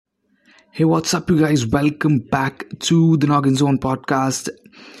Hey, what's up, you guys? Welcome back to the Noggin Zone podcast.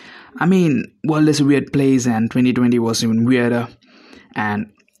 World is a weird place, and 2020 was even weirder. And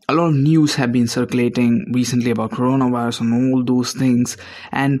a lot of news have been circulating recently about coronavirus and all those things.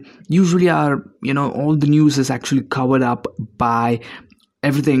 And usually, all the news is actually covered up by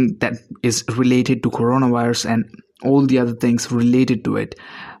everything that is related to coronavirus and all the other things related to it.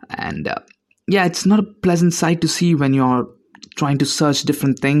 And it's not a pleasant sight to see when you're trying to search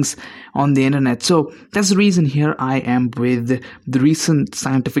different things on the internet. So that's the reason here I am with the recent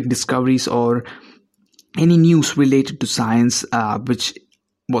scientific discoveries or any news related to science which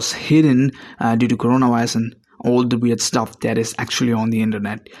was hidden due to coronavirus and all the weird stuff that is actually on the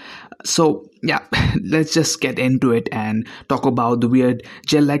internet. So let's just get into it and talk about the weird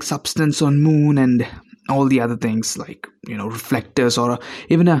gel-like substance on moon and all the other things like reflectors or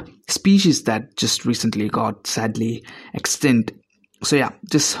even a species that just recently got sadly extinct. So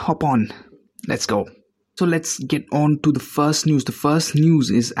just hop on, let's go. So let's get on to the first news. The first news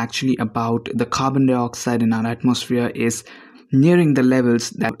is actually about the carbon dioxide in our atmosphere is nearing the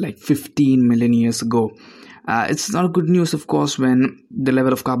levels that like 15 million years ago. It's not good news, of course, when the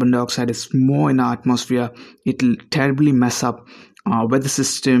level of carbon dioxide is more in our atmosphere. It'll terribly mess up our weather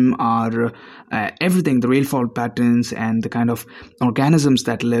system, our everything, the rainfall patterns and the kind of organisms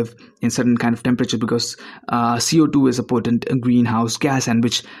that live in certain kind of temperature, because CO2 is a potent greenhouse gas and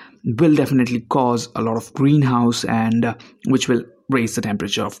which will definitely cause a lot of greenhouse and which will raise the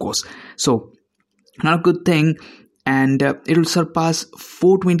temperature, of course. So not a good thing. And it will surpass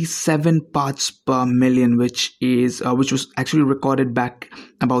 427 parts per million, which was actually recorded back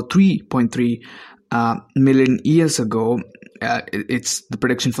about 3.3 million years ago. It's the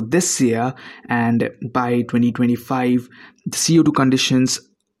prediction for this year, and by 2025, the CO2 conditions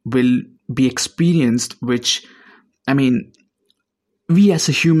will be experienced, which, we as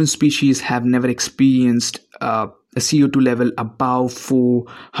a human species have never experienced a CO2 level above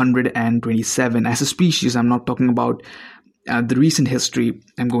 427 as a species. I'm not talking about the recent history.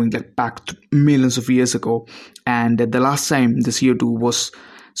 I'm going back to millions of years ago. And the last time the CO2 was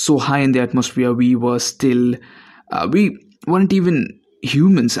so high in the atmosphere, we were still, we weren't even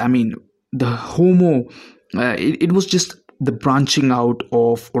humans. The Homo, it was just the branching out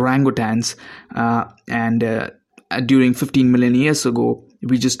of orangutans. During 15 million years ago,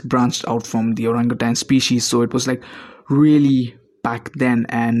 we just branched out from the orangutan species. So it was like really back then.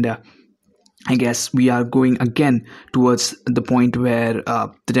 And I guess we are going again towards the point where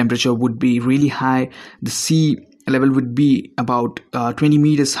the temperature would be really high. The sea level would be about 20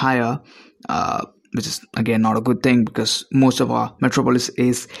 meters higher, which is again not a good thing because most of our metropolis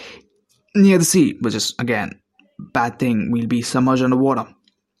is near the sea, which is again bad thing. We'll be submerged underwater.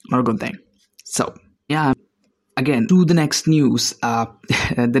 Not a good thing. So again, to the next news.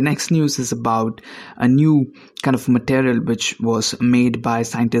 The next news is about a new kind of material which was made by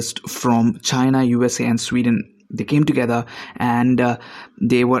scientists from China, USA, and Sweden. They came together and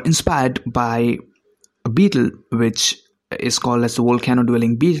they were inspired by a beetle which is called as the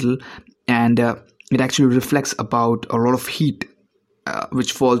volcano-dwelling beetle, and it actually reflects about a lot of heat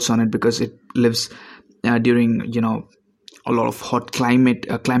which falls on it because it lives during a lot of hot climate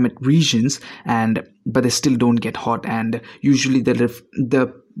regions, but they still don't get hot, and usually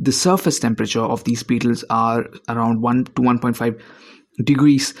the surface temperature of these beetles are around 1 to 1.5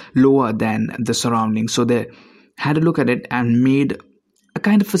 degrees lower than the surroundings. So they had a look at it and made a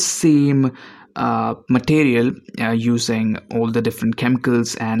kind of a same material using all the different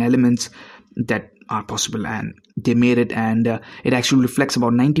chemicals and elements that are possible, and they made it, and it actually reflects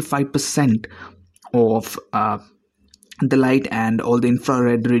about 95% of the light and all the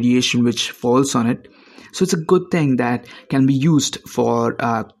infrared radiation which falls on it. So it's a good thing that can be used for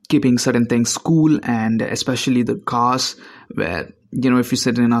keeping certain things cool, and especially the cars where if you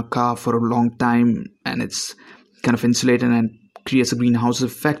sit in a car for a long time and it's kind of insulated and creates a greenhouse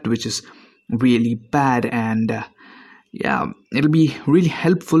effect which is really bad, and it'll be really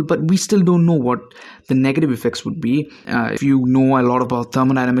helpful, but we still don't know what the negative effects would be. If you know a lot about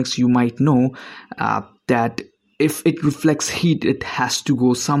thermodynamics, you might know that if it reflects heat, it has to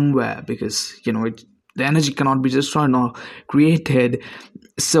go somewhere because the energy cannot be destroyed or created.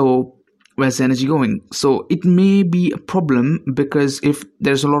 So where's the energy going? So it may be a problem because if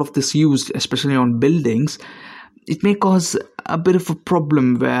there's a lot of this used, especially on buildings, it may cause a bit of a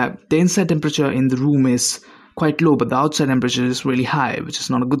problem where the inside temperature in the room is quite low, but the outside temperature is really high, which is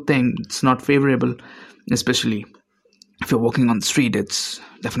not a good thing. It's not favorable, especially if you're walking on the street. It's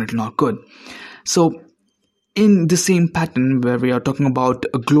definitely not good. So in the same pattern where we are talking about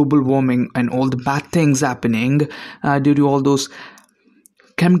global warming and all the bad things happening due to all those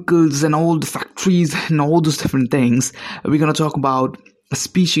chemicals and all the factories and all those different things, we're going to talk about a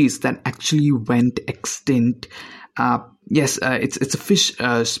species that actually went extinct. Yes, it's a fish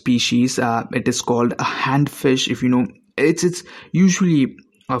species. It is called a handfish. If you know, it's usually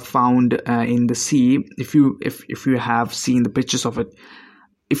found in the sea. If you have seen the pictures of it,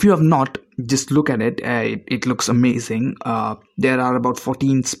 if you have not, just look at it. It looks amazing. There are about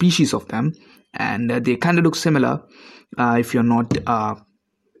 14 species of them, and they kind of look similar. If you're not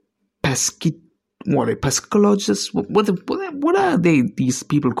pescologist, what are they? These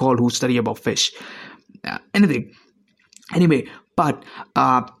people called who study about fish? Anyway, but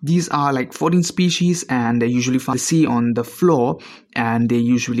these are like 14 species, and they usually found in the sea on the floor, and they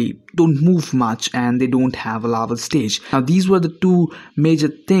usually don't move much, and they don't have a larval stage. Now, these were the two major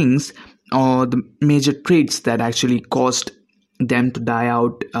things, or the major traits that actually caused them to die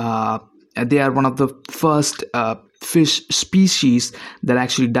out. They are one of the first fish species that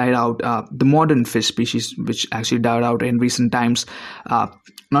actually died out, the modern fish species which actually died out in recent times.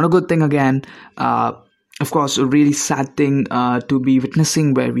 Not a good thing again. Of course, a really sad thing to be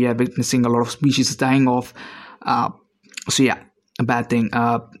witnessing, where we are witnessing a lot of species dying off. So yeah, a bad thing.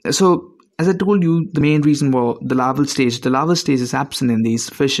 So as I told you, the main reason for the larval stage is absent in these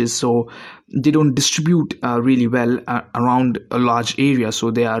fishes, so they don't distribute really well around a large area. So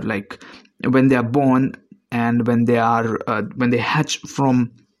they are like, when they are born and when they hatch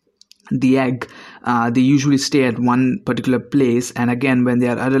from the egg, they usually stay at one particular place, and again when they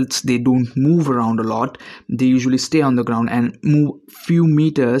are adults, they don't move around a lot. They usually stay on the ground and move few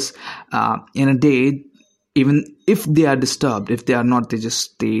meters in a day. Even if they are disturbed, if they are not, they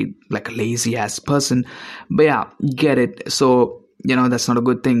just stay like a lazy ass person. But yeah, get it. So that's not a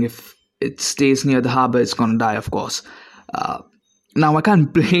good thing. If it stays near the harbor, it's gonna die, of course. Now, I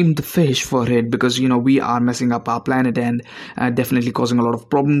can't blame the fish for it, because we are messing up our planet and definitely causing a lot of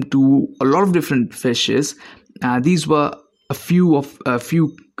problem to a lot of different fishes. These were a few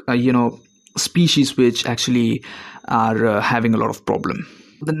species which actually are having a lot of problem.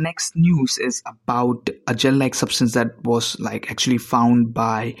 The next news is about a gel-like substance that was actually found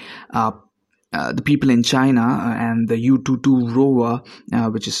by the people in China and the U-22 rover,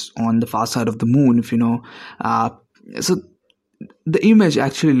 which is on the far side of the moon, if you know. So the image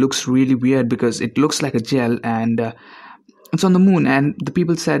actually looks really weird, because it looks like a gel, and it's on the moon, and the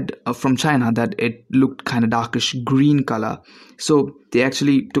people said from China that it looked kind of darkish green color. So they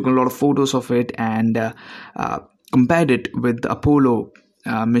actually took a lot of photos of it and compared it with the Apollo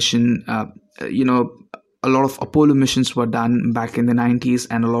mission. A lot of Apollo missions were done back in the 90s,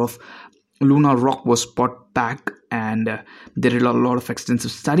 and a lot of lunar rock was brought back, and they did a lot of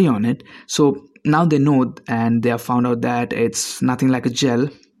extensive study on it. So now they know, and they have found out that it's nothing like a gel.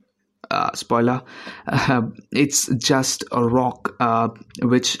 Spoiler, it's just a rock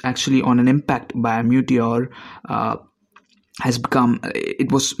which actually, on an impact by a meteor,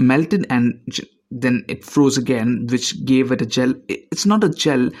 it was melted and then it froze again, which gave it a gel. It's not a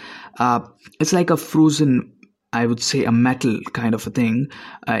gel, it's like a frozen, I would say, a metal kind of a thing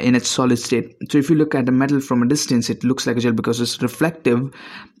in its solid state. So if you look at the metal from a distance, it looks like a gel because it's reflective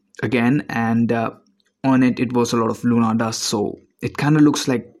again, and on it was a lot of lunar dust. So it kind of looks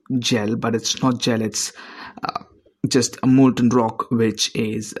like gel, but it's not gel. It's just a molten rock, which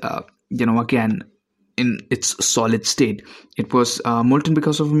is again in its solid state. It was molten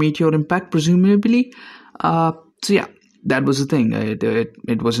because of a meteor impact, presumably. So yeah, that was the thing.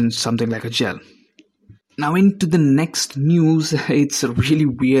 It wasn't something like a gel. Now into the next news. It's a really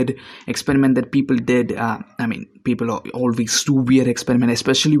weird experiment that people did. People always do weird experiments,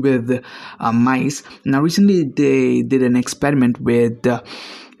 especially with mice. Now recently they did an experiment with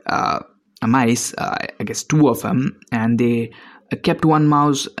mice, I guess 2 of them, and they kept one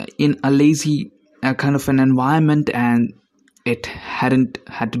mouse in a lazy kind of an environment, and it hadn't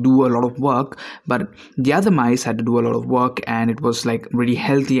had to do a lot of work, but the other mice had to do a lot of work, and it was like really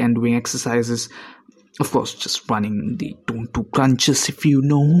healthy and doing exercises. Of course, just running the 2 crunches, if you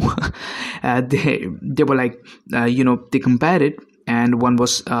know. They were like, they compared it, and one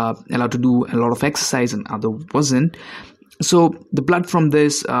was allowed to do a lot of exercise and other wasn't. So the blood from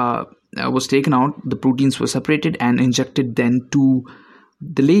this was taken out, the proteins were separated and injected then to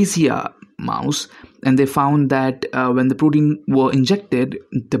the lazier mouse, and they found that when the protein were injected,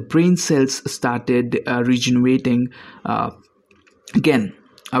 the brain cells started regenerating again.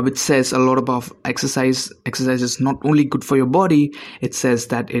 Which says a lot about exercise. Exercise is not only good for your body, it says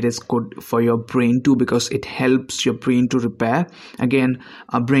that it is good for your brain too, because it helps your brain to repair. Again,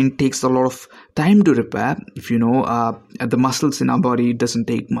 our brain takes a lot of time to repair. If you know, the muscles in our body doesn't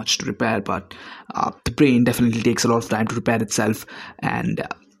take much to repair, but the brain definitely takes a lot of time to repair itself. And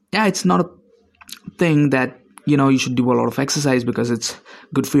yeah, it's not a thing that you should do a lot of exercise because it's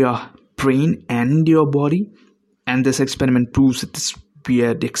good for your brain and your body. And this experiment proves it. This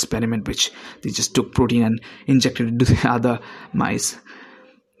weird experiment which they just took protein and injected it to the other mice.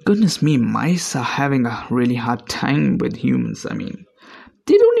 Goodness me, mice are having a really hard time with humans. I mean,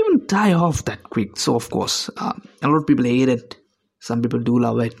 they don't even die off that quick. So of course, a lot of people hate it. Some people do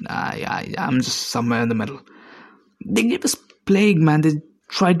love it. I'm just somewhere in the middle. They gave us plague, man. They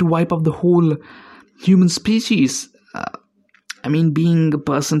tried to wipe out the whole human species. I mean, being a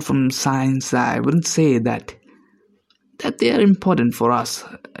person from science, I wouldn't say that they are important for us,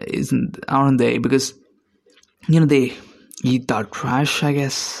 aren't they? Because they eat our trash, I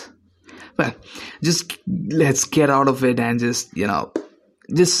guess. Well, just let's get out of it and just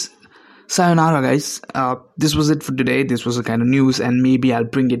sayonara, guys. This was it for today. This was the kind of news, and maybe I'll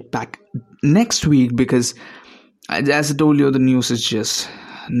bring it back next week because, as I told you, the news is just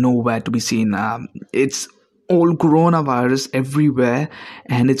nowhere to be seen. It's all coronavirus everywhere,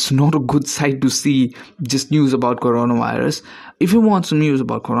 and it's not a good sight to see just news about coronavirus. If you want some news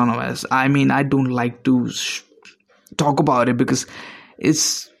about coronavirus, I mean, I don't like to talk about it because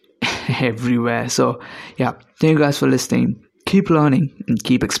it's everywhere. So yeah, thank you guys for listening. Keep learning and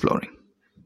keep exploring.